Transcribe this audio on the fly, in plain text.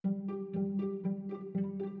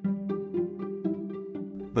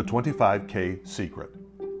The 25K Secret.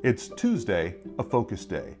 It's Tuesday, a focus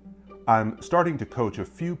day. I'm starting to coach a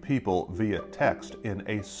few people via text in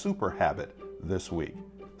a super habit this week.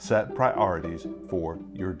 Set priorities for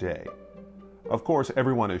your day. Of course,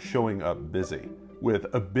 everyone is showing up busy with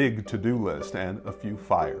a big to-do list and a few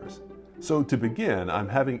fires. So to begin, I'm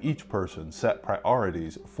having each person set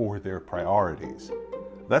priorities for their priorities.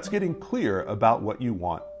 That's getting clear about what you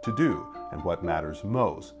want to do and what matters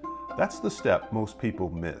most. That's the step most people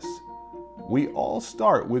miss. We all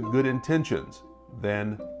start with good intentions,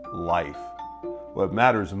 then life. What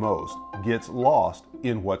matters most gets lost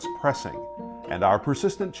in what's pressing, and our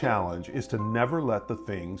persistent challenge is to never let the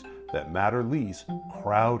things that matter least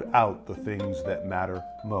crowd out the things that matter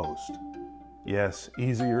most. Yes,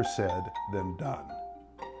 easier said than done.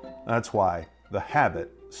 That's why the habit,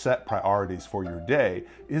 set priorities for your day,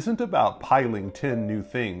 isn't about piling 10 new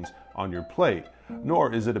things on your plate,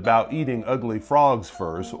 nor is it about eating ugly frogs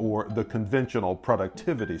first or the conventional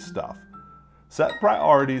productivity stuff. Set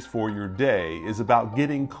priorities for your day is about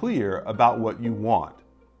getting clear about what you want,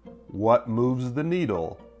 what moves the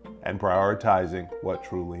needle, and prioritizing what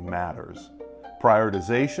truly matters.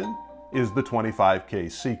 Prioritization is the 25K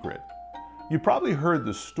secret. You probably heard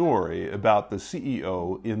the story about the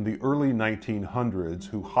CEO in the early 1900s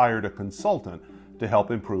who hired a consultant to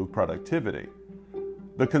help improve productivity.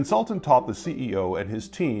 The consultant taught the CEO and his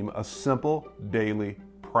team a simple daily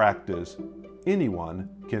practice anyone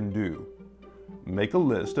can do. Make a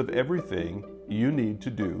list of everything you need to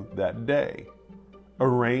do that day.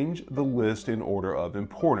 Arrange the list in order of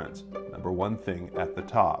importance, number one thing at the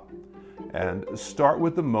top. And start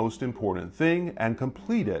with the most important thing and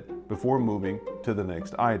complete it before moving to the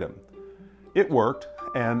next item. It worked,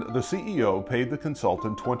 and the CEO paid the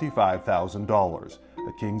consultant $25,000,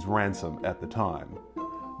 a king's ransom at the time.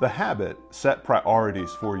 The habit, set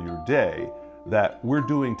priorities for your day, that we're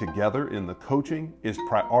doing together in the coaching is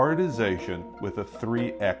prioritization with a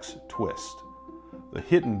 3X twist. The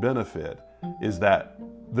hidden benefit is that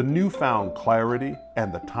the newfound clarity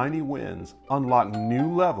and the tiny wins unlock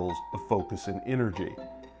new levels of focus and energy.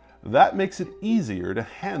 That makes it easier to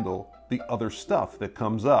handle the other stuff that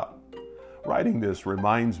comes up. Writing this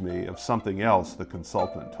reminds me of something else the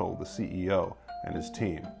consultant told the CEO and his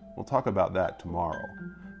team. We'll talk about that tomorrow.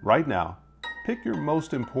 Right now, pick your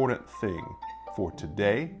most important thing for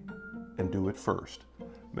today and do it first.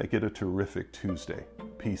 Make it a terrific Tuesday.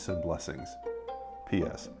 Peace and blessings.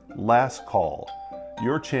 P.S. Last call.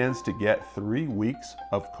 Your chance to get 3 weeks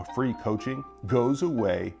of free coaching goes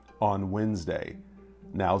away on Wednesday.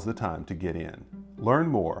 Now's the time to get in. Learn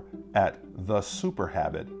more at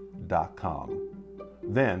thesuperhabit.com.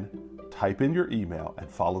 Then type in your email and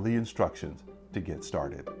follow the instructions to get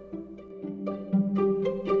started.